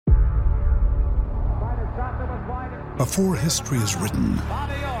Before history is written,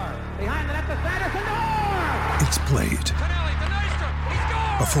 it's played.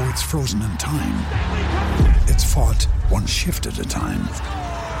 Before it's frozen in time, it's fought one shift at a time.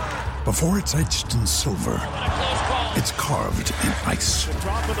 Before it's etched in silver, it's carved in ice.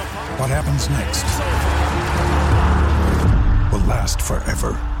 What happens next will last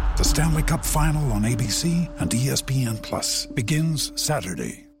forever. The Stanley Cup Final on ABC and ESPN Plus begins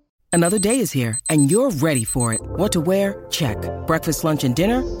Saturday. Another day is here, and you're ready for it. What to wear? Check. Breakfast, lunch, and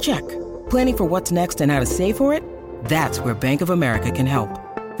dinner? Check. Planning for what's next and how to save for it? That's where Bank of America can help.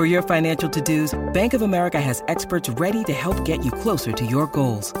 For your financial to-dos, Bank of America has experts ready to help get you closer to your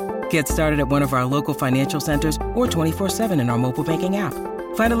goals. Get started at one of our local financial centers or 24/7 in our mobile banking app.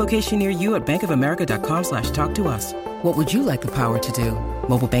 Find a location near you at bankofamerica.com/talktous. What would you like the power to do?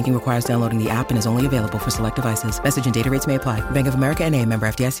 Mobile banking requires downloading the app and is only available for select devices. Message and data rates may apply. Bank of America N.A., member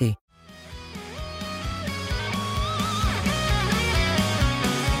FDIC.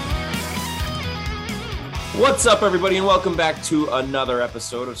 What's up, everybody, and welcome back to another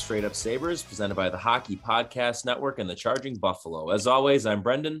episode of Straight Up Sabres, presented by the Hockey Podcast Network and the Charging Buffalo. As always, I'm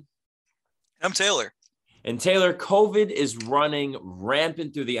Brendan. I'm Taylor. And Taylor, COVID is running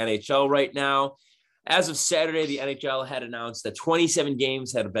rampant through the NHL right now. As of Saturday, the NHL had announced that 27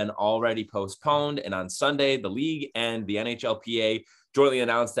 games had been already postponed. And on Sunday, the league and the NHLPA jointly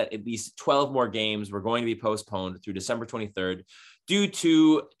announced that at least 12 more games were going to be postponed through December 23rd due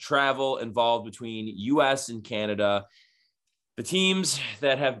to travel involved between U.S. and Canada. The teams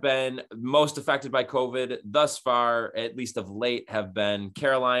that have been most affected by COVID thus far, at least of late, have been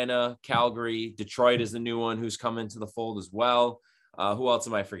Carolina, Calgary, Detroit is the new one who's come into the fold as well. Who else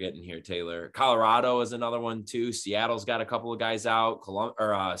am I forgetting here, Taylor? Colorado is another one too. Seattle's got a couple of guys out.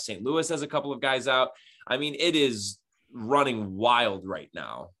 St. Louis has a couple of guys out. I mean, it is running wild right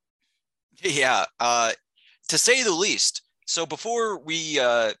now. Yeah, to say the least. So before we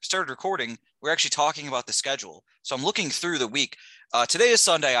started recording, we're actually talking about the schedule. So I'm looking through the week. Today is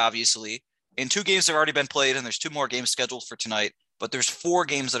Sunday, obviously, and 2 games have already been played, and there's 2 more games scheduled for tonight, but there's 4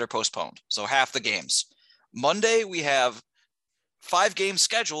 games that are postponed, so half the games. Monday, we have 5 games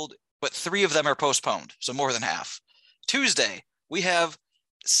scheduled, but 3 of them are postponed, so more than half. Tuesday, we have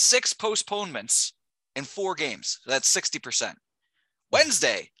 6 postponements and 4 games. So that's 60%.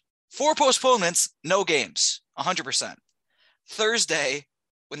 Wednesday, 4 postponements, no games, 100%. Thursday,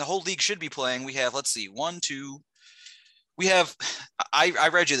 when the whole league should be playing, we have, let's see, 1, 2. We have, I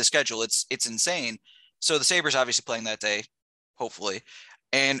read you the schedule. It's insane. So the Sabres obviously playing that day, hopefully.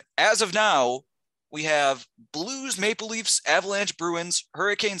 And as of now, we have Blues, Maple Leafs, Avalanche, Bruins,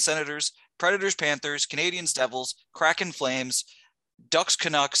 Hurricanes, Senators, Predators, Panthers, Canadiens, Devils, Kraken, Flames, Ducks,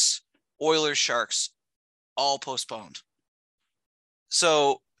 Canucks, Oilers, Sharks, all postponed.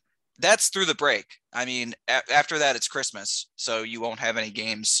 So that's through the break. I mean, after that, it's Christmas, so you won't have any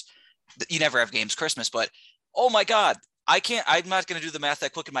games. You never have games Christmas, but oh my God, I'm not going to do the math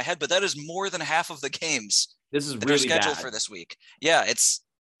that quick in my head, but that is more than half of the games This is that really are scheduled bad for this week. Yeah, it's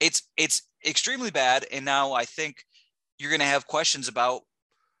extremely bad. And now I think you're going to have questions about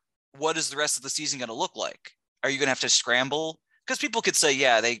what is the rest of the season going to look like? Are you going to have to scramble? Because people could say,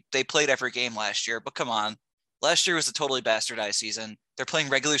 yeah, they played every game last year, but come on. Last year was a totally bastardized season. They're playing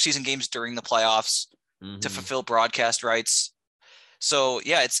regular season games during the playoffs to fulfill broadcast rights. So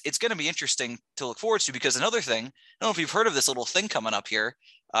yeah, it's going to be interesting to look forward to, because another thing, I don't know if you've heard of this little thing coming up here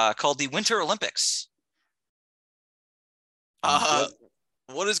called the Winter Olympics.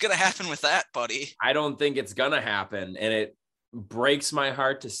 What is going to happen with that, buddy? I don't think it's going to happen. And it breaks my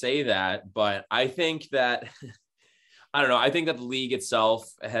heart to say that, but I think that, I don't know. I think that the league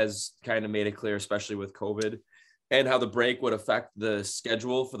itself has kind of made it clear, especially with COVID and how the break would affect the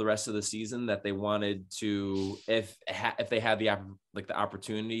schedule for the rest of the season, that they wanted to, if they had the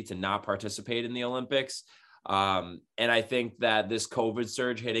opportunity to not participate in the Olympics. And I think that this COVID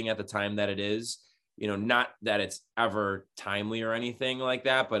surge hitting at the time that it is, not that it's ever timely or anything like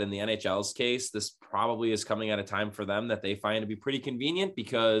that, but in the NHL's case, this probably is coming at a time for them that they find to be pretty convenient,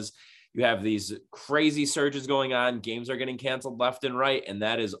 because you have these crazy surges going on, games are getting canceled left and right, and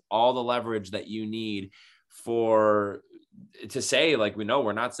that is all the leverage that you need to say, like, we know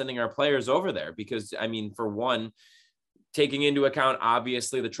we're not sending our players over there. Because, I mean, for one, taking into account,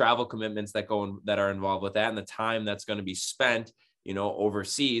 obviously, the travel commitments that are involved with that and the time that's going to be spent,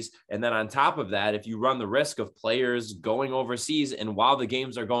 overseas. And then on top of that, if you run the risk of players going overseas and while the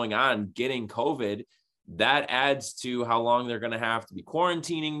games are going on, getting COVID, that adds to how long they're going to have to be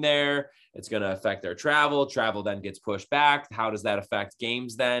quarantining there. It's going to affect their travel. Travel then gets pushed back. How does that affect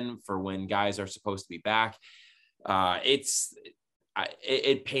games then for when guys are supposed to be back?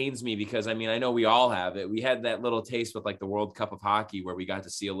 it pains me because, I mean, I know we all have it. We had that little taste with like the World Cup of Hockey where we got to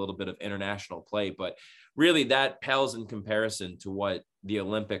see a little bit of international play, but really that pales in comparison to what the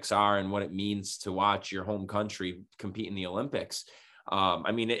Olympics are and what it means to watch your home country compete in the Olympics.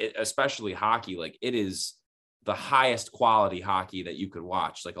 I mean, especially hockey, like it is the highest quality hockey that you could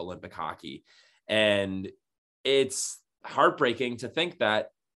watch, like Olympic hockey. And it's heartbreaking to think that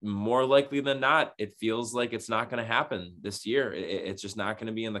more likely than not, it feels like it's not going to happen this year. It's just not going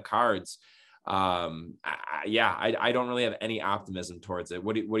to be in the cards. I don't really have any optimism towards it.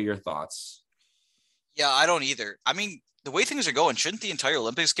 What are your thoughts? Yeah, I don't either. I mean, the way things are going, shouldn't the entire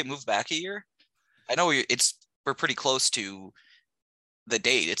Olympics get moved back a year? I know we're pretty close to the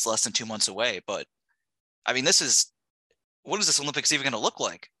date. It's less than 2 months away, but I mean, what is this Olympics even going to look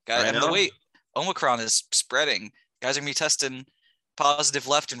like? Guys, I mean, the way Omicron is spreading, guys are going to be testing positive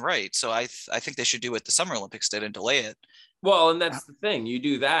left and right. So I think they should do what the Summer Olympics did and delay it. Well, and that's the thing. You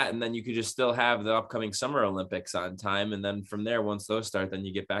do that, and then you could just still have the upcoming Summer Olympics on time. And then from there, once those start, then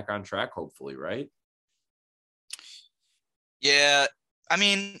you get back on track, hopefully, right? Yeah. I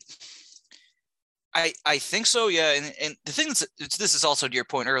mean, I think so. Yeah. And the thing is, this is also to your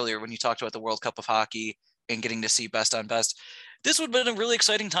point earlier when you talked about the World Cup of Hockey and getting to see best on best. This would have been a really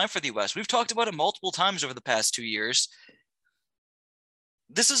exciting time for the U.S. We've talked about it multiple times over the past 2 years.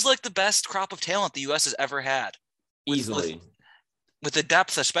 This is like the best crop of talent the U.S. has ever had. Easily. With the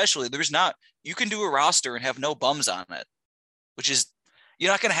depth, especially. You can do a roster and have no bums on it, which is,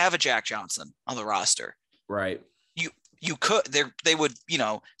 you're not going to have a Jack Johnson on the roster. Right. You could, they would,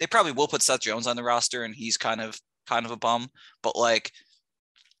 they probably will put Seth Jones on the roster and he's kind of a bum, but like,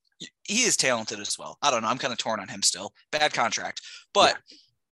 he is talented as well. I don't know. I'm kind of torn on him still. Bad contract, but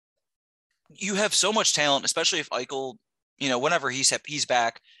you have so much talent, especially if Eichel, whenever he's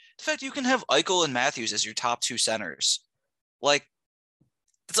back. The fact you can have Eichel and Matthews as your top two centers, like,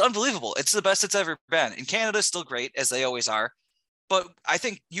 it's unbelievable. It's the best it's ever been. And Canada's still great, as they always are. But I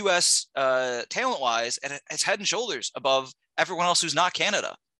think U.S. Talent-wise, it's head and shoulders above everyone else who's not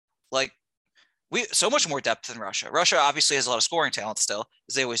Canada. Like, we so much more depth than Russia. Russia obviously has a lot of scoring talent still,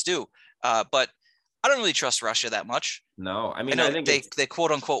 as they always do. But I don't really trust Russia that much. No, I mean, I think they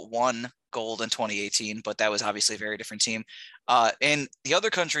quote unquote won gold in 2018, but that was obviously a very different team. And the other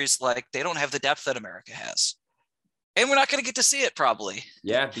countries, like, they don't have the depth that America has. And we're not going to get to see it probably.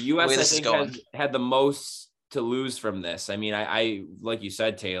 Yeah, the U.S. I think has had the most to lose from this. I mean, I like you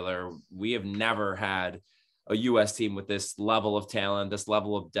said, Taylor, we have never had a U.S. team with this level of talent, this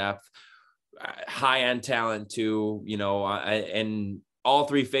level of depth, high-end talent too, and all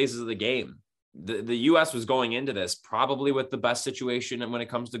three phases of the game. The U.S. was going into this probably with the best situation when it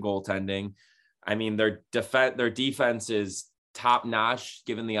comes to goaltending. I mean, their defense is top-notch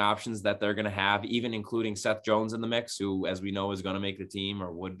given the options that they're going to have, even including Seth Jones in the mix, who, as we know, is going to make the team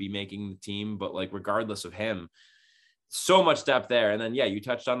or would be making the team. But like, regardless of him, so much depth there. And then, you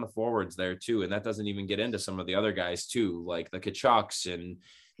touched on the forwards there too. And that doesn't even get into some of the other guys too, like the Tkachuks and,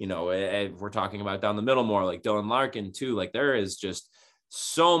 we're talking about down the middle more, like Dylan Larkin too. Like, there is just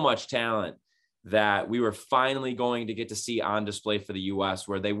so much talent that we were finally going to get to see on display for the U.S.,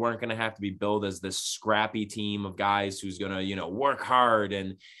 where they weren't going to have to be billed as this scrappy team of guys who's going to, work hard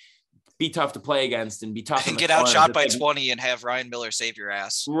and be tough to play against and be tough and get outshot by 20 and have Ryan Miller save your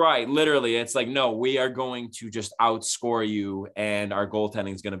ass. Right. Literally. It's like, no, we are going to just outscore you and our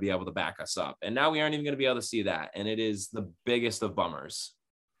goaltending is going to be able to back us up. And now we aren't even going to be able to see that. And it is the biggest of bummers.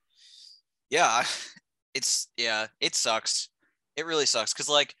 Yeah. It sucks. It really sucks. Cause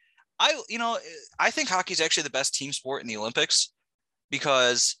like, I think hockey is actually the best team sport in the Olympics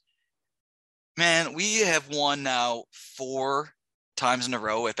because, man, we have won now 4 times in a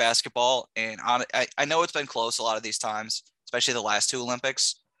row at basketball. And I know it's been close a lot of these times, especially the last 2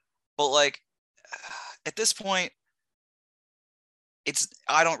 Olympics. But like, at this point,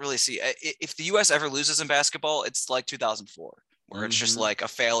 I don't really see if the U.S. ever loses in basketball, it's like 2004, where it's just like a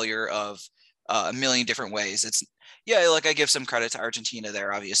failure of a million different ways. Like, I give some credit to Argentina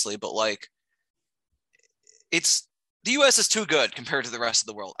there, obviously, but like, the U.S. is too good compared to the rest of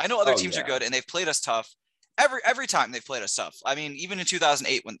the world. I know other teams are good and they've played us tough every time they've played us tough. I mean, even in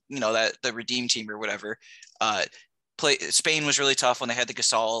 2008 when that the Redeem team or whatever Spain was really tough when they had the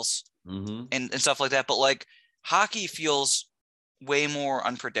Gasols and stuff like that. But like, hockey feels way more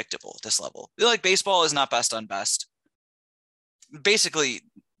unpredictable at this level. Like, baseball is not best on best. Basically,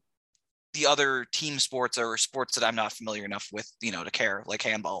 the other team sports are sports that I'm not familiar enough with, to care, like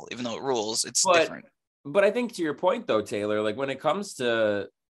handball, even though it rules, it's different. But I think to your point though, Taylor, like when it comes to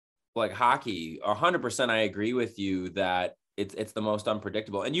like hockey, 100% I agree with you that it's the most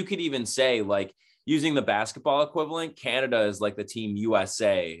unpredictable. And you could even say like, using the basketball equivalent, Canada is like the Team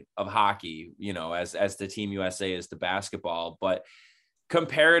USA of hockey, as the Team USA is to basketball. But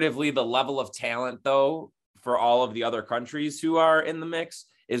comparatively, the level of talent, though, for all of the other countries who are in the mix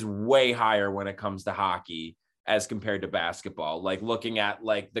is way higher when it comes to hockey as compared to basketball. Like looking at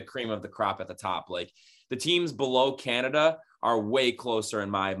like the cream of the crop at the top, like the teams below Canada are way closer in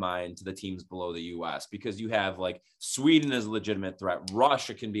my mind to the teams below the US, because you have like Sweden is a legitimate threat.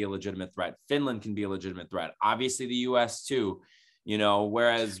 Russia can be a legitimate threat. Finland can be a legitimate threat. Obviously the US too,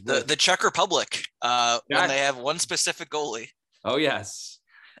 whereas the Czech Republic, when they have one specific goalie. Oh yes.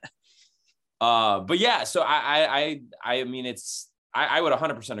 But yeah, so I mean, I would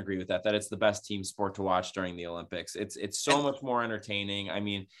 100% agree with that it's the best team sport to watch during the Olympics. It's so much more entertaining. I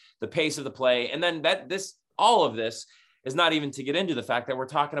mean, the pace of the play, and then all of this is not even to get into the fact that we're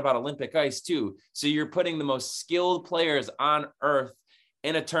talking about Olympic ice too. So you're putting the most skilled players on earth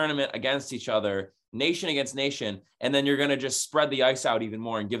in a tournament against each other, nation against nation, and then you're going to just spread the ice out even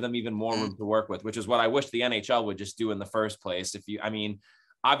more and give them even more room to work with, which is what I wish the NHL would just do in the first place.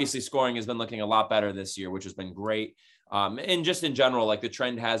 Obviously scoring has been looking a lot better this year, which has been great. And just in general, like the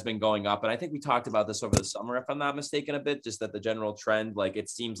trend has been going up. And I think we talked about this over the summer, if I'm not mistaken, a bit, just that the general trend, like it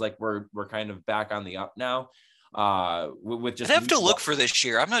seems like we're kind of back on the up now. With just I'd have to look for this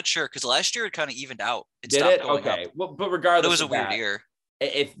year. I'm not sure, because last year it kind of evened out. Did it? Okay. Well, but regardless, it was a weird year.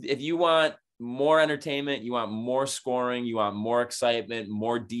 If you want more entertainment, you want more scoring, you want more excitement,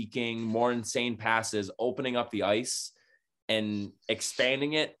 more deking, more insane passes, opening up the ice and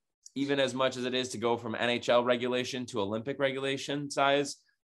expanding it even as much as it is to go from NHL regulation to Olympic regulation size,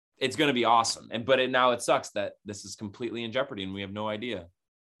 it's going to be awesome. But now it sucks that this is completely in jeopardy and we have no idea.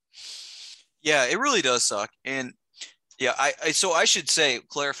 Yeah, it really does suck. And yeah, so I should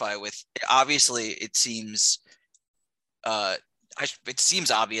clarify with, obviously it seems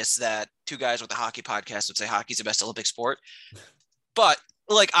obvious that two guys with a hockey podcast would say hockey's the best Olympic sport. But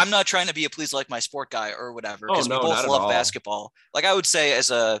like, I'm not trying to be a please like my sport guy or whatever, because we both love basketball. Like I would say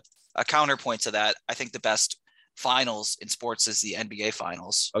as a counterpoint to that, I think the best finals in sports is the NBA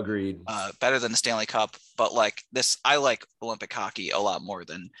finals. Agreed. Better than the Stanley Cup. But like this, I like Olympic hockey a lot more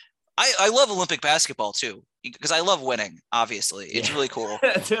than I love Olympic basketball too, because I love winning. Obviously, it's really cool.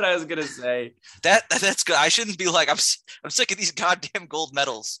 That's what I was gonna say. That's good. I shouldn't be like, I'm sick of these goddamn gold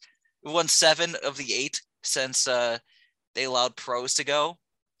medals. We won 7 of the 8 since they allowed pros to go.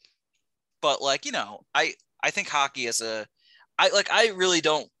 But like, I think hockey is I really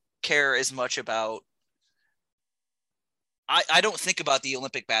don't care as much about. I don't think about the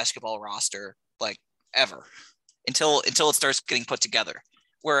Olympic basketball roster like ever until it starts getting put together.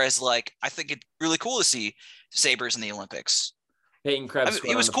 Whereas, like, I think it's really cool to see Sabres in the Olympics. Peyton Krebs.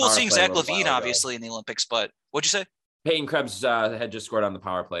 It was cool seeing Zach LaVine, obviously, in the Olympics. But what'd you say? Peyton Krebs had just scored on the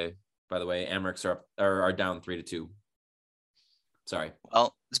power play. By the way, Amerks are down 3-2. Sorry.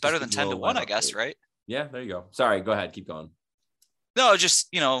 Well, it's better than 10-1, I guess, right? Yeah, there you go. Sorry, go ahead, keep going. No, just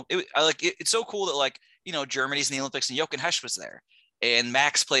it's so cool that like Germany's in the Olympics and Jochen Hesch was there, and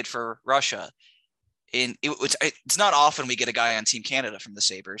Max played for Russia. And it's not often we get a guy on Team Canada from the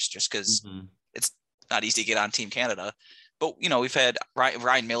Sabres, just because it's not easy to get on Team Canada. But, we've had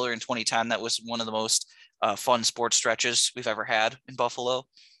Ryan Miller in 2010. That was one of the most fun sports stretches we've ever had in Buffalo.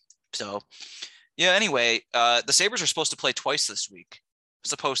 So, yeah, anyway, the Sabres are supposed to play twice this week.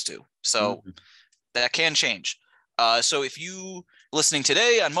 Supposed to. So that can change. So if you listening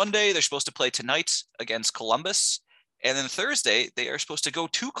today on Monday, they're supposed to play tonight against Columbus. And then Thursday, they are supposed to go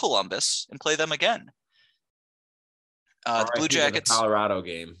to Columbus and play them again. The Blue Jackets. The Colorado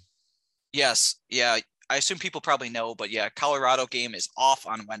game. Yes. Yeah. I assume people probably know, but yeah, Colorado game is off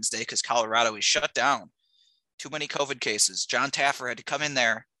on Wednesday because Colorado is shut down. Too many COVID cases. John Taffer had to come in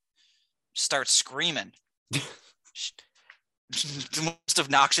there, start screaming. The most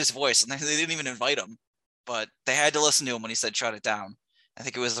obnoxious voice, and they didn't even invite him, but they had to listen to him when he said shut it down. I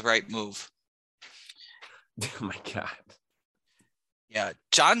think it was the right move. Oh my God. Yeah.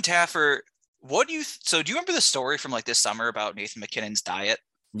 John Taffer. Do you remember the story from like this summer about Nathan McKinnon's diet?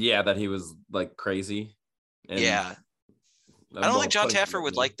 Yeah, that he was like crazy. Yeah. I don't think John Taffer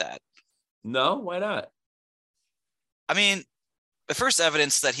would like that. No, why not? I mean, the first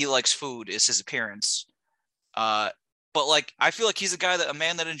evidence that he likes food is his appearance. But like, I feel like he's a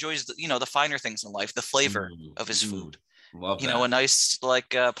man that enjoys the finer things in life, the flavor of his food. Love that. A nice like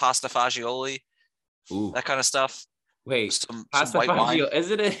pasta fagioli, that kind of stuff. Wait, some white wine.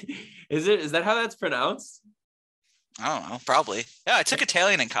 Is that how that's pronounced? I don't know. Probably. Yeah, I took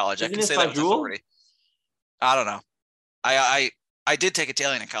Italian in college. Isn't I can say that with authority. I don't know. I did take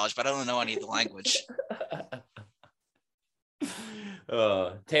Italian in college, but I don't know any of the language.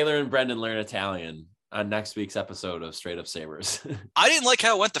 Taylor and Brendan learn Italian on next week's episode of Straight Up Sabres. I didn't like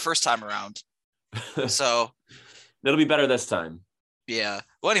how it went the first time around. So it'll be better this time. Yeah.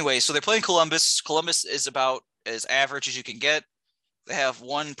 Well, anyway, so they're playing Columbus. Columbus is about as average as you can get. They have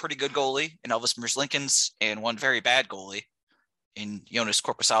one pretty good goalie in Elvis Merzlikins and one very bad goalie in Jonas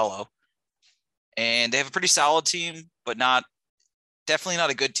Korpisalo. And they have a pretty solid team, but definitely not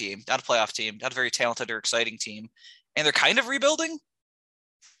a good team, not a playoff team, not a very talented or exciting team. And they're kind of rebuilding.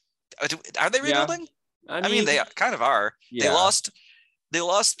 Are they rebuilding? Yeah. I mean, they kind of are. Yeah. They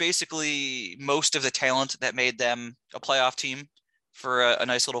lost basically most of the talent that made them a playoff team for a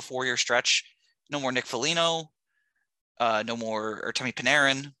nice little 4-year stretch. No more Nick Foligno, no more Artemi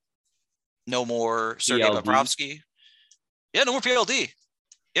Panarin, no more Sergei Bobrovsky. Yeah, no more PLD.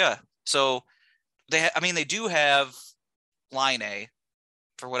 Yeah. So they do have Line-A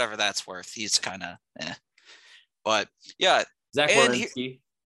for whatever that's worth. He's kind of But yeah. Zach Werenski.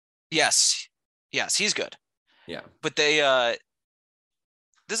 Yes, he's good. Yeah. But this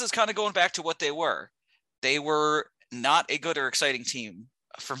is kind of going back to what they were. They were not a good or exciting team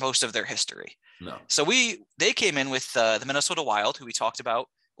for most of their history. No. So they came in with the Minnesota Wild, who we talked about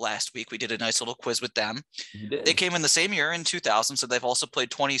last week. We did a nice little quiz with them. They came in the same year in 2000, so they've also played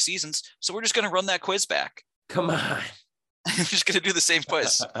 20 seasons. So we're just going to run that quiz back. Come on. I'm just going to do the same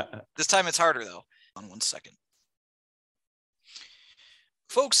quiz. This time it's harder, though. On 1 second.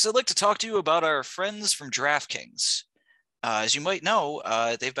 Folks, I'd like to talk to you about our friends from DraftKings. As you might know,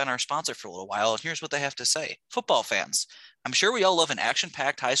 they've been our sponsor for a little while, and here's what they have to say. Football fans, I'm sure we all love an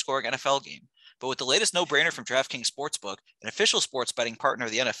action-packed, high-scoring NFL game, but with the latest no-brainer from DraftKings Sportsbook, an official sports betting partner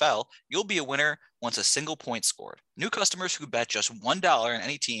of the NFL, you'll be a winner once a single point scored. New customers who bet just $1 on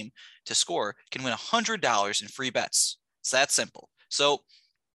any team to score can win $100 in free bets. It's that simple. So,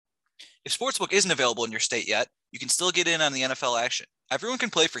 if Sportsbook isn't available in your state yet, you can still get in on the NFL action. Everyone can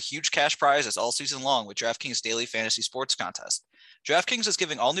play for huge cash prizes all season long with DraftKings Daily Fantasy Sports Contest. DraftKings is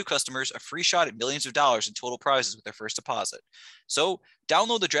giving all new customers a free shot at millions of dollars in total prizes with their first deposit. So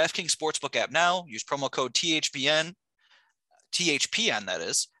download the DraftKings Sportsbook app now, use promo code THPN that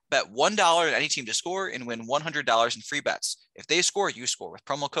is, bet $1 on any team to score and win $100 in free bets. If they score, you score with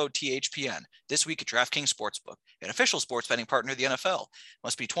promo code THPN this week at DraftKings Sportsbook, an official sports betting partner of the NFL.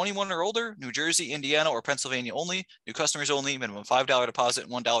 Must be 21 or older, New Jersey, Indiana, or Pennsylvania only. New customers only. Minimum $5 deposit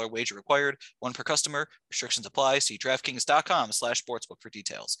and $1 wager required. One per customer. Restrictions apply. See DraftKings.com/sportsbook for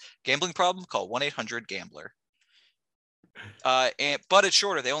details. Gambling problem? Call 1-800-GAMBLER. But it's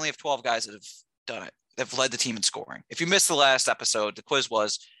shorter. They only have 12 guys that have done it. They've led the team in scoring. If you missed the last episode, the quiz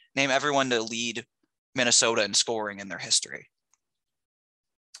was name everyone to lead Minnesota in scoring in their history.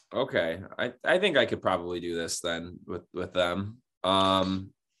 Okay. I think I could probably do this then with them.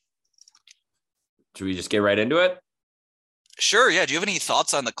 Should we just get right into it? Sure. Yeah. Do you have any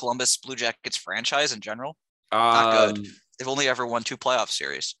thoughts on the Columbus Blue Jackets franchise in general? Not good. They've only ever won 2 playoff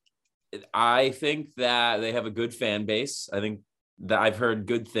series. I think that they have a good fan base. I think that I've heard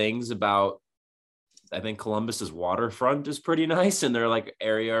good things about. I think Columbus's waterfront is pretty nice, and their like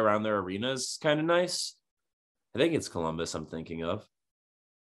area around their arena is kind of nice. I think it's Columbus I'm thinking of.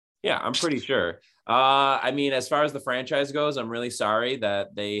 Yeah, I'm pretty sure. I mean, as far as the franchise goes, I'm really sorry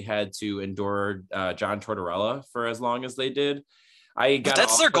that they had to endure John Tortorella for as long as they did. But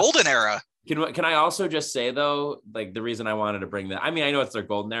that's their golden era. Can I also just say, though, like the reason I wanted to bring that, I mean, I know it's their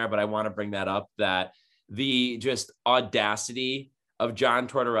golden era, but I want to bring that up, that the just audacity of John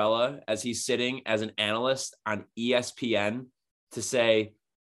Tortorella as he's sitting as an analyst on ESPN to say,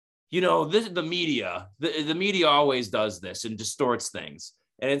 you know, this is the media. The media always does this and distorts things.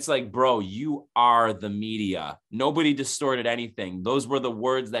 And it's like, bro, you are the media. Nobody distorted anything. Those were the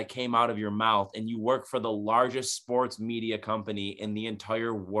words that came out of your mouth, and you work for the largest sports media company in the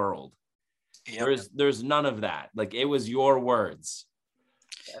entire world. Yep. There's none of that. Like, it was your words.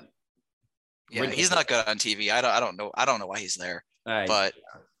 Yeah, he's not good on TV. I don't know why he's there. But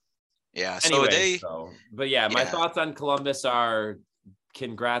yeah. So anyway, but yeah, my thoughts on Columbus are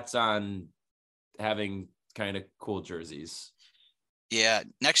congrats on having kind of cool jerseys. Yeah.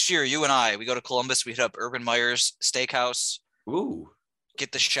 Next year, you and I, we go to Columbus, we hit up Urban Meyer's Steakhouse. Ooh.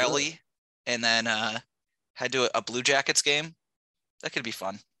 Get the Shelly, and then head to a Blue Jackets game. That could be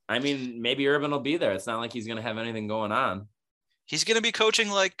fun. I mean, maybe Urban will be there. It's not like he's going to have anything going on. He's going to be coaching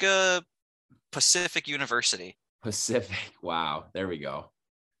like Pacific University. Pacific. Wow. There we go.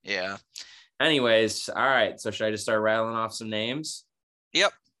 Yeah. Anyways. All right. So should I just start rattling off some names?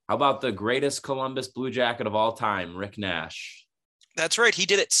 Yep. How about the greatest Columbus Blue Jacket of all time, Rick Nash? That's right. He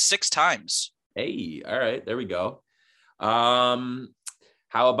did it 6 times. Hey. All right. There we go. How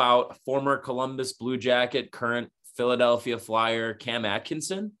about former Columbus Blue Jacket, current Philadelphia Flyer Cam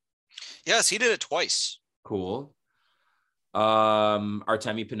Atkinson. Yes, he did it twice. Cool.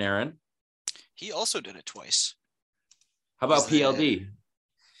 Artemi Panarin. He also did it twice. How about PLD?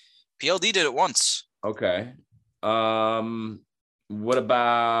 PLD did it once. Okay. What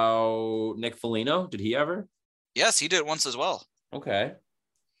about Nick Foligno? Did he ever? Yes, he did it once as well. Okay.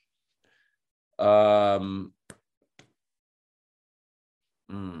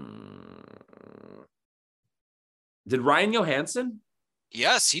 Did Ryan Johansson?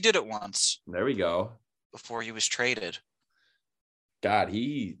 Yes, he did it once. There we go. Before he was traded. God,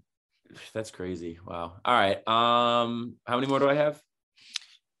 that's crazy. Wow. All right. How many more do I have?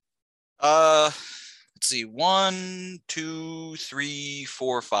 Let's see. 1, 2, 3,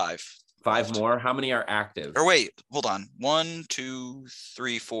 4, 5. 5 more. How many are active? Or wait, hold on. 1, 2,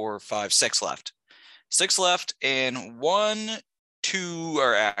 3, 4, 5, 6 left. 6 left, and 1, 2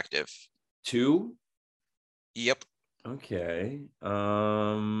 are active. 2? Yep. Okay.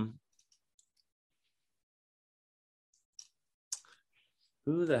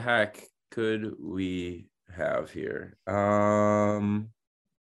 Who the heck could we have here?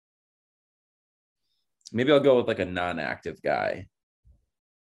 Maybe I'll go with like a non-active guy.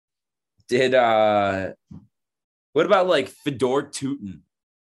 What about like Fedor Tutin?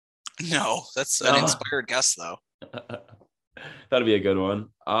 No, that's an inspired guess though. That'd be a good one.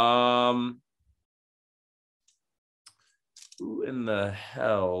 Who in the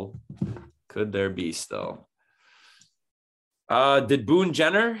hell could there be still? Did Boone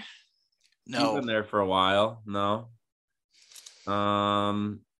Jenner? No. He's been there for a while. No.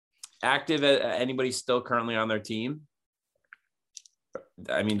 Active? Anybody still currently on their team?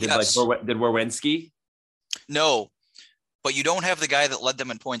 I mean, did Werenski? No, but you don't have the guy that led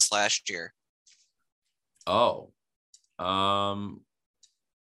them in points last year. Oh.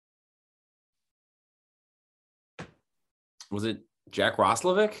 Was it Jack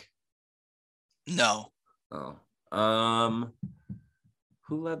Roslovic? No. Oh.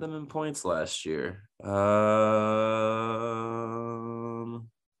 Who led them in points last year?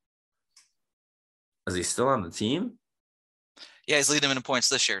 Is he still on the team? Yeah, he's leading them in points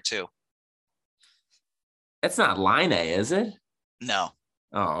this year too. It's not Line A, is it? No.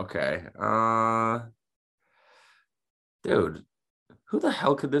 Oh, okay. Dude, who the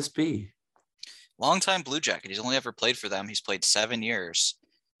hell could this be? Longtime Blue Jacket. He's only ever played for them. He's played 7 years.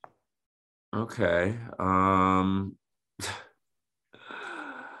 Okay.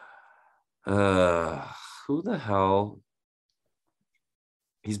 Who the hell?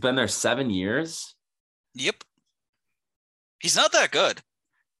 He's been there 7 years? Yep. He's not that good.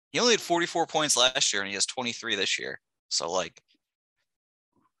 He only had 44 points last year, and he has 23 this year. So, like,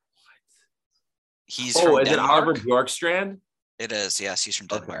 he's from is Denmark. it Oliver Bjorkstrand? It is, yes. He's from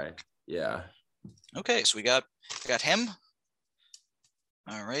Denmark. Okay. Yeah. Okay, so we got him.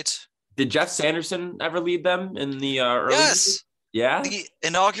 All right. Did Jeff Sanderson ever lead them in the early? Yes. Yeah. The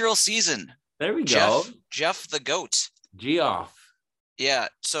inaugural season. There we go. Jeff the GOAT. Geoff. Yeah.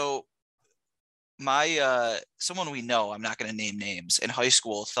 So my someone we know, I'm not going to name names, in high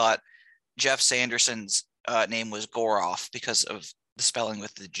school thought Jeff Sanderson's name was Goroff because of the spelling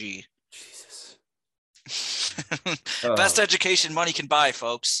with the G. Jesus. Best education money can buy,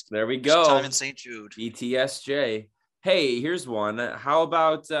 folks. There we go. Time in St. Jude. ETSJ. Hey, here's one. How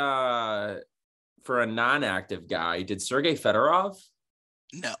about for a non-active guy? Did Sergei Fedorov?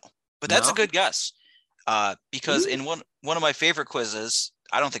 No, but that's a good guess. Because in one of my favorite quizzes,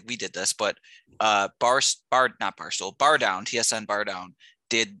 I don't think we did this, but Bardown, TSN Bardown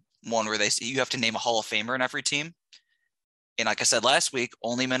did one where you have to name a Hall of Famer in every team. And like I said last week,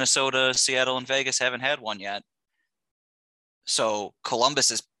 only Minnesota, Seattle, and Vegas haven't had one yet. So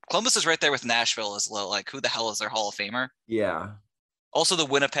Columbus is right there with Nashville as well. Like, who the hell is their Hall of Famer? Yeah. Also, the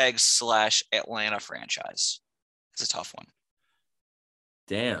Winnipeg/Atlanta franchise. It's a tough one.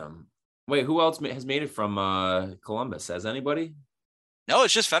 Damn. Wait, who else has made it from Columbus? Has anybody? No,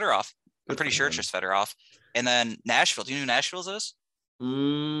 it's just Fedorov. I'm pretty sure it's just Fedorov. And then Nashville. Do you know who Nashville's is?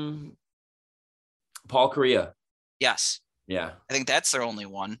 Paul Kariya. Yes. Yeah. I think that's their only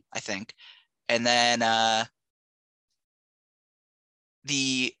one, I think. And then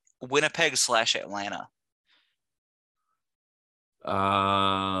the Winnipeg/Atlanta.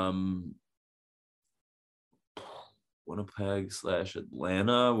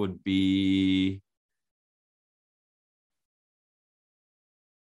 Winnipeg/Atlanta would be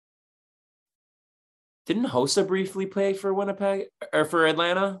Didn't Hossa briefly play for Winnipeg or for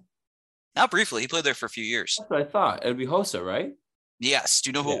Atlanta? Not briefly. He played there for a few years. That's what I thought. It would be Hossa, right? Yes. Do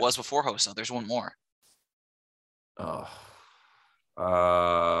you know who it was before Hossa? There's one more. Oh.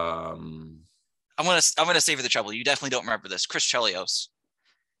 I'll I'm gonna save you the trouble. You definitely don't remember this. Chris Chelios.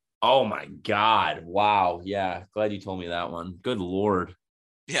 Oh my God. Wow. Yeah. Glad you told me that one. Good Lord.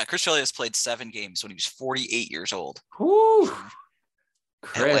 Yeah, Chris Chelios played 7 games when he was 48 years old. Whew.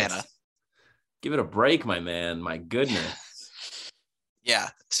 Chris, Atlanta. give it a break, my man. My goodness. Yeah,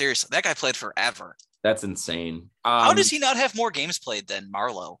 seriously. That guy played forever. That's insane. How does he not have more games played than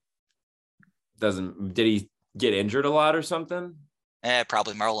Marlowe? Did he get injured a lot or something?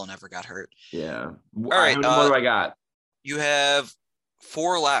 Probably. Marlowe never got hurt. Yeah. All right. What do I got? You have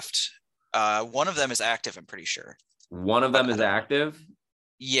 4 left. One of them is active, I'm pretty sure. One of them is active?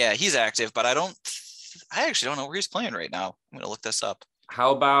 Yeah, he's active, but I actually don't know where he's playing right now. I'm going to look this up.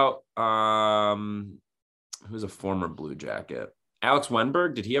 How about who's a former Blue Jacket? Alex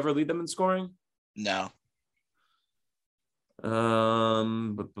Wenberg, did he ever lead them in scoring? No. Oh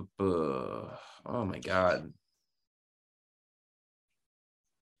my God.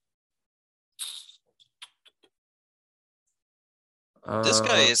 This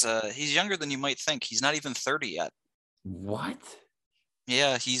guy is he's younger than you might think. He's not even 30 yet. What?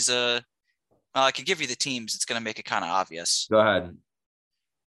 Yeah, he's I could give you the teams. It's going to make it kind of obvious. Go ahead.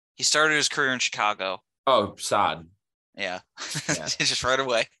 He started his career in Chicago. Oh, Saad. Yeah. Just right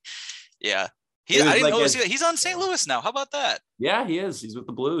away. Yeah. I didn't know he's on St. Louis now. How about that? Yeah, he is. He's with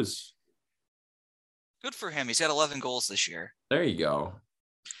the Blues. Good for him. He's got 11 goals this year. There you go.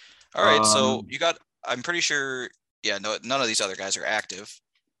 All right. So you got, I'm pretty sure, no, none of these other guys are active.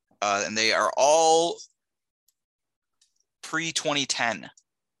 And they are all pre-2010.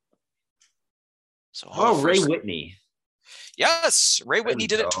 So Ray Whitney. Yes, Ray Whitney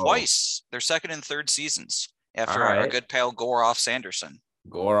did it twice. Their second and third seasons after our good pal Goroff Sanderson.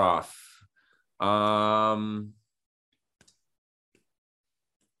 Goroff. So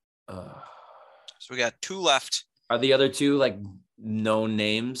we got 2 left. Are the other 2 like known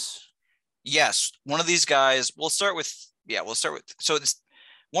names? Yes, one of these guys. We'll start with. So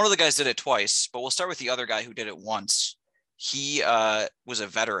one of the guys did it twice, but we'll start with the other guy who did it once. He was a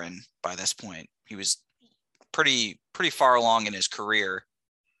veteran by this point. He was pretty far along in his career.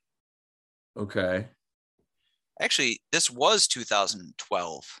 Okay. Actually, this was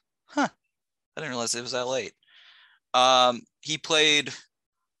 2012. Huh. I didn't realize it was that late. He played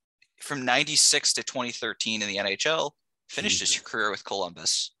from 96 to 2013 in the NHL, finished his career with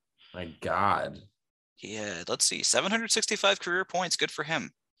Columbus. My God. He had, let's see, 765 career points. Good for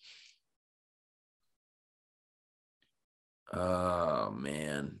him. Oh,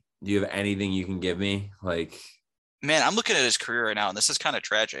 man. Do you have anything you can give me? Man, I'm looking at his career right now, and this is kind of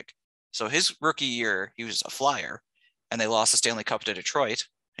tragic. So his rookie year, he was a Flyer, and they lost the Stanley Cup to Detroit.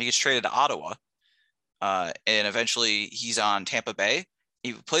 He gets traded to Ottawa, and eventually he's on Tampa Bay.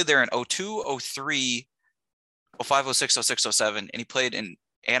 He played there in 02, 03, 05, 06, 06, 07, and he played in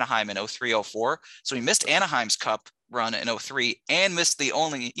Anaheim in 03, 04. So he missed Anaheim's Cup run in 03 and missed the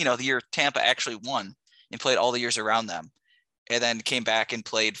only, the year Tampa actually won, and played all the years around them. And then came back and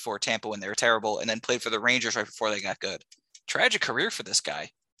played for Tampa when they were terrible, and then played for the Rangers right before they got good. Tragic career for this guy.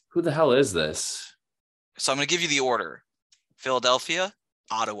 Who the hell is this? So I'm going to give you the order. Philadelphia,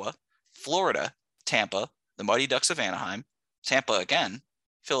 Ottawa, Florida, Tampa, the Mighty Ducks of Anaheim, Tampa again,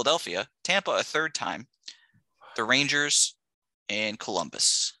 Philadelphia, Tampa a third time, the Rangers, and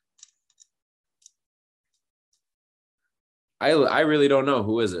Columbus. I really don't know.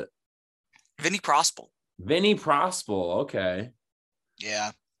 Who is it? Vinny Prospal. Vinny Prospal. Okay.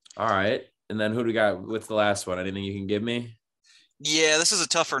 Yeah. All right. And then who do we got? What's the last one? Anything you can give me? Yeah, this is a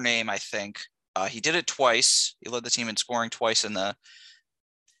tougher name, I think. He did it twice. He led the team in scoring twice in the.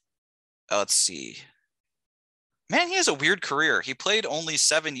 Let's see. Man, he has a weird career. He played only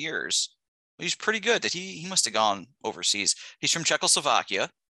 7 years. He's pretty good. He must have gone overseas. He's from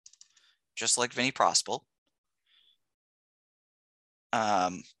Czechoslovakia, just like Vinny Prospal.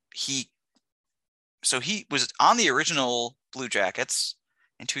 He was on the original Blue Jackets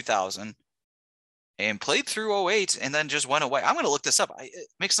in 2000 and played through 08 and then just went away. I'm going to look this up. It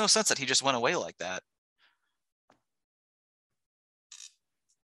makes no sense that he just went away like that.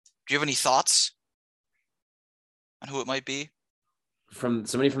 Do you have any thoughts on who it might be? From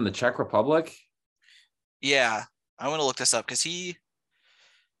somebody from the Czech Republic? Yeah, I want to look this up because he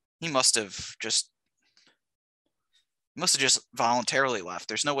must have just voluntarily left.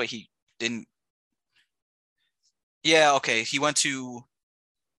 There's no way he didn't. Yeah, okay. He went to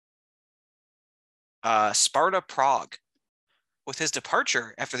Sparta Prague. With his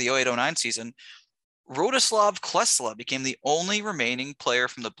departure after the 08-09 season, Rostislav Klesla became the only remaining player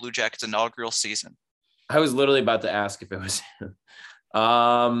from the Blue Jackets' inaugural season. I was literally about to ask if it was him.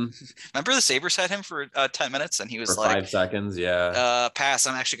 Remember the Sabres had him for 10 minutes and he was for like, 5 seconds. Yeah. pass.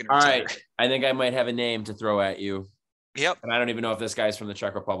 I'm actually All going to retire. right. I think I might have a name to throw at you. Yep. And I don't even know if this guy's from the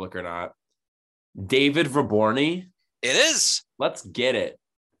Czech Republic or not. David Vrborny. It is. Let's get it.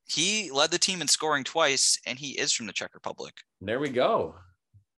 He led the team in scoring twice, and he is from the Czech Republic. There we go.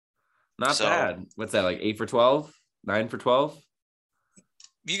 Not bad. What's that, like 8 for 12? 9 for 12?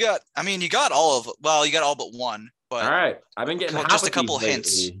 You got all but one. But all right. I've been getting just a couple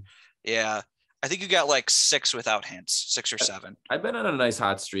hints. Lately. Yeah. I think you got like 6 without hints, 6 or 7. I've been on a nice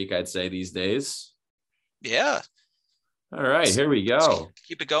hot streak, I'd say, these days. Yeah. All right. Here we go.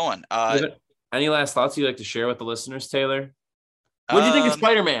 Keep it going. Any last thoughts you'd like to share with the listeners, Taylor? What do you think of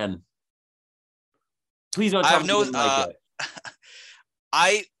Spider-Man? Please don't tell me you didn't like it.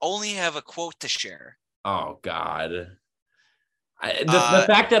 I only have a quote to share. Oh, God. The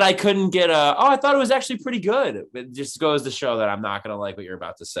fact that I couldn't get I thought it was actually pretty good. It just goes to show that I'm not going to like what you're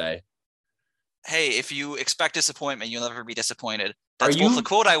about to say. Hey, if you expect disappointment, you'll never be disappointed. That's both the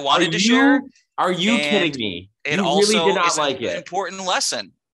quote I wanted to share. Are you kidding me? It you also really did not is like an it. important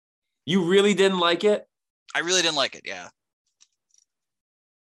lesson. You really didn't like it? I really didn't like it, yeah.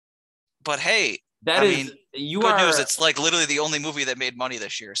 But hey, good news. It's like literally the only movie that made money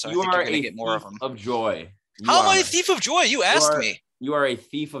this year. So I think you're going to get more of them. Of joy. How am I a thief of joy? You asked me. You are a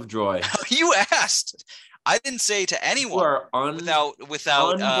thief of joy. You asked. I didn't say to anyone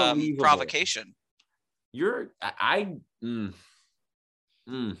without provocation. I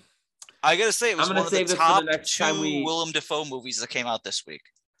gotta say, it was one of the top 2 Willem Dafoe movies that came out this week.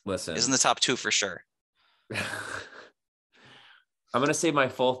 Listen, is in the top 2 for sure. I'm going to save my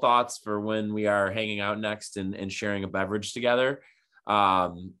full thoughts for when we are hanging out next and sharing a beverage together.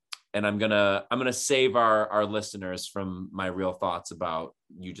 And I'm going to save our listeners from my real thoughts about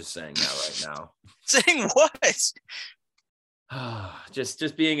you just saying that right now. Saying what?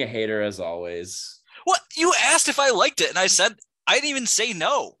 just being a hater as always. What? You asked if I liked it and I said I didn't even say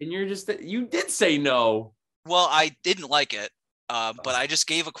no. And you did say no. Well, I didn't like it. But I just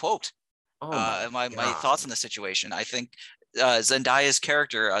gave a quote. My thoughts on the situation. I think Zendaya's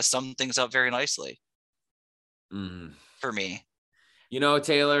character summed things up very nicely for me. You know,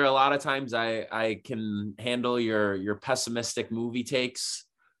 Taylor, a lot of times I can handle your pessimistic movie takes,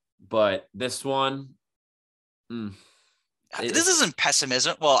 but this one, this isn't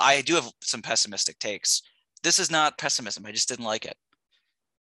pessimism. Well, I do have some pessimistic takes. This is not pessimism. I just didn't like it.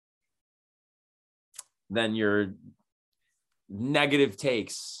 Then your negative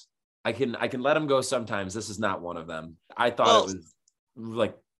takes, I can let them go sometimes. This is not one of them. I thought it was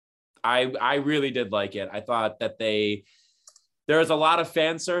like, I really did like it. I thought that there was a lot of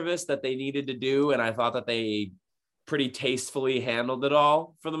fan service that they needed to do. And I thought that they pretty tastefully handled it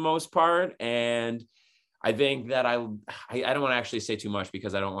all for the most part. And I think that I don't want to actually say too much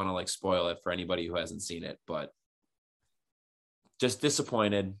because I don't want to like spoil it for anybody who hasn't seen it, but just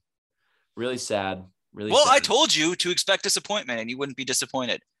disappointed, really sad. Really sad. I told you to expect disappointment and you wouldn't be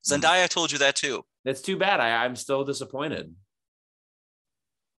disappointed. Zendaya told you that too. That's too bad. I'm still disappointed.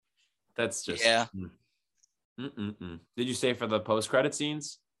 That's just, yeah. Did you stay for the post-credit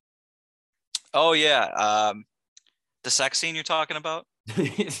scenes? Oh yeah. The sex scene you're talking about?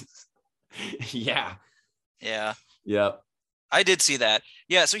 Yeah. Yeah. Yep. I did see that.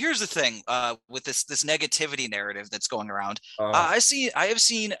 Yeah. So here's the thing with this negativity narrative that's going around. I have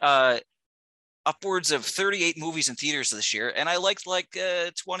seen upwards of 38 movies in theaters this year, and I liked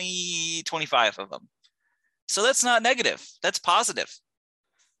 20, 25 of them. So that's not negative. That's positive.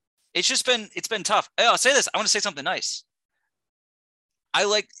 It's been tough. I'll say this. I want to say something nice.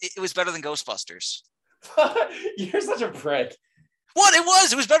 It was better than Ghostbusters. You're such a prick. What? It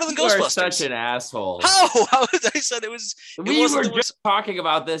was better than Ghostbusters. You are such an asshole. How? I said it was. We were just talking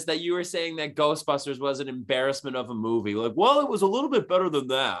about this, that you were saying that Ghostbusters was an embarrassment of a movie. Like, well, it was a little bit better than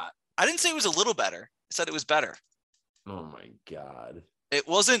that. I didn't say it was a little better. I said it was better. Oh my God. It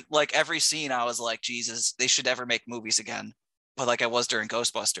wasn't like every scene I was like, Jesus, they should never make movies again. But like I was during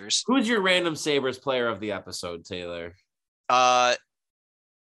Ghostbusters. Who's your random Sabres player of the episode, Taylor? Damn.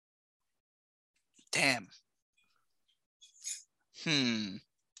 I'm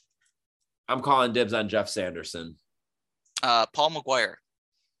calling dibs on Jeff Sanderson. Paul McGuire.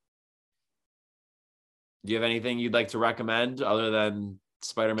 Do you have anything you'd like to recommend other than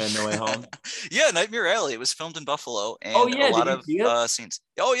Spider-Man No Way Home? Yeah, Nightmare Alley. It was filmed in Buffalo, and a lot of scenes.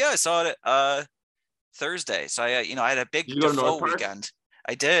 Oh yeah, I saw it Thursday. So I had a big Defoe weekend.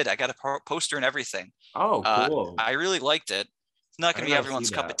 I did. I got a poster and everything. Oh, cool. I really liked it. It's not going to be everyone's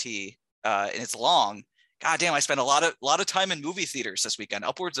cup of tea, and it's long. God damn, I spent a lot of time in movie theaters this weekend,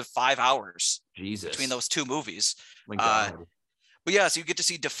 upwards of 5 hours. Jesus. Between those two movies. My God. But yeah, so you get to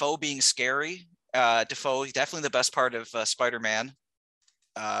see Dafoe being scary. Dafoe, definitely the best part of Spider-Man,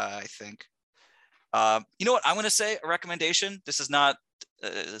 I think. You know what? I'm going to say a recommendation. This is not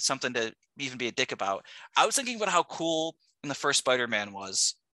something to even be a dick about. I was thinking about how cool when the first Spider-Man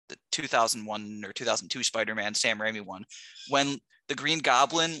was, the 2001 or 2002 Spider-Man, Sam Raimi one, when the Green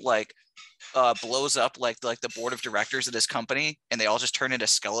Goblin blows up like the board of directors of this company and they all just turn into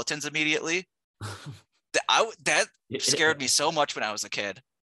skeletons immediately. That scared me so much when I was a kid.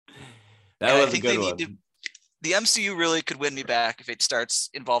 That was a good one. The MCU really could win me back if it starts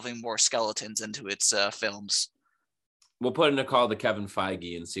involving more skeletons into its films. We'll put in a call to Kevin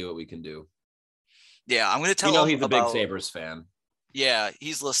Feige and see what we can do. Yeah, I'm going to tell him he's a big Sabres fan. Yeah,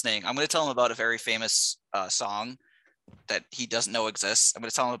 he's listening. I'm going to tell him about a very famous song that he doesn't know exists. I'm going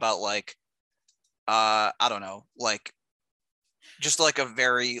to tell him about I don't know, just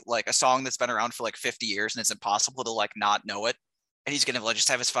a song that's been around for 50 years and it's impossible to not know it. And he's going to just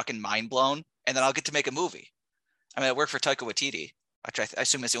have his fucking mind blown. And then I'll get to make a movie. I mean, I work for Taika Waititi, which I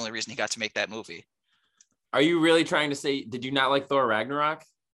assume is the only reason he got to make that movie. Are you really trying to say, did you not like Thor Ragnarok?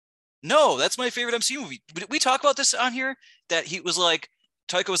 No, that's my favorite MCU movie. We talk about this on here, that he was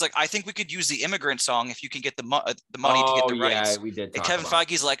Taika was I think we could use the Immigrant Song if you can get the money to get the rights. Yeah, we did. And Kevin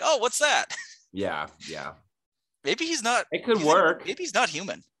Feige's oh, what's that? Yeah. Maybe he's not. It could work. Maybe he's not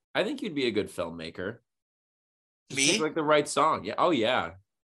human. I think you'd be a good filmmaker. Me? Take, the right song. Yeah. Oh, yeah.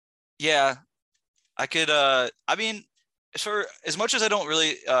 Yeah. I could, I mean, for as much as I don't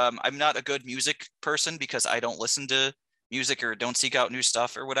really, I'm not a good music person because I don't listen to music or don't seek out new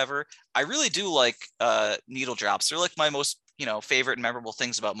stuff or whatever. I really do like needle drops. They're my most, favorite and memorable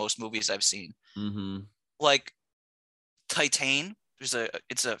things about most movies I've seen. Mm-hmm. Titane.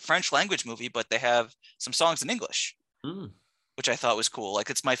 It's a French language movie, but they have some songs in English, which I thought was cool.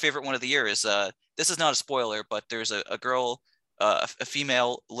 It's my favorite one of the year is, this is not a spoiler, but there's a girl, a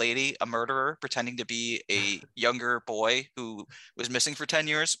female lady, a murderer pretending to be a younger boy who was missing for 10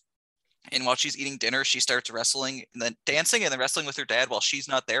 years. And while she's eating dinner, she starts wrestling and then dancing and then wrestling with her dad while she's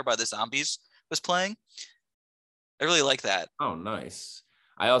not there by the zombies was playing. I really like that. Oh, nice.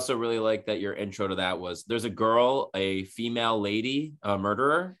 I also really like that your intro to that was there's a girl, a female lady, a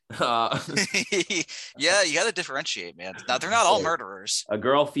murderer. Yeah, you got to differentiate, man. Now, they're not all murderers. A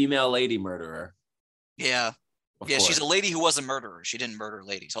girl, female, lady murderer. Yeah. Of course. She's a lady who was a murderer. She didn't murder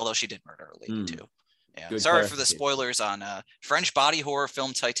ladies, although she did murder a lady too. Yeah. Good. Sorry for the spoilers on French body horror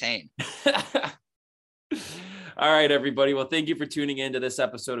film Titane. All right, everybody. Well, thank you for tuning in to this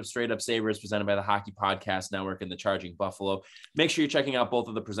episode of Straight Up Sabres presented by the Hockey Podcast Network and the Charging Buffalo. Make sure you're checking out both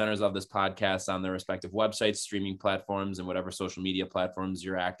of the presenters of this podcast on their respective websites, streaming platforms, and whatever social media platforms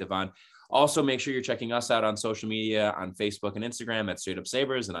you're active on. Also, make sure you're checking us out on social media on Facebook and Instagram at Straight Up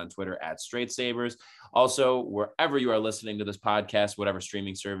Sabres and on Twitter at Straight Sabres. Also, wherever you are listening to this podcast, whatever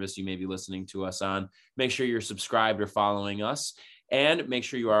streaming service you may be listening to us on, make sure you're subscribed or following us. And make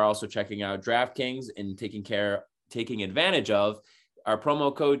sure you are also checking out DraftKings and taking advantage of our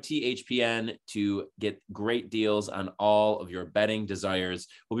promo code THPN to get great deals on all of your betting desires.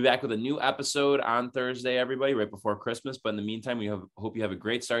 We'll be back with a new episode on Thursday, everybody, right before Christmas. But in the meantime, hope you have a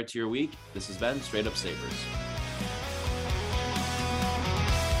great start to your week. This has been Straight Up Sabres.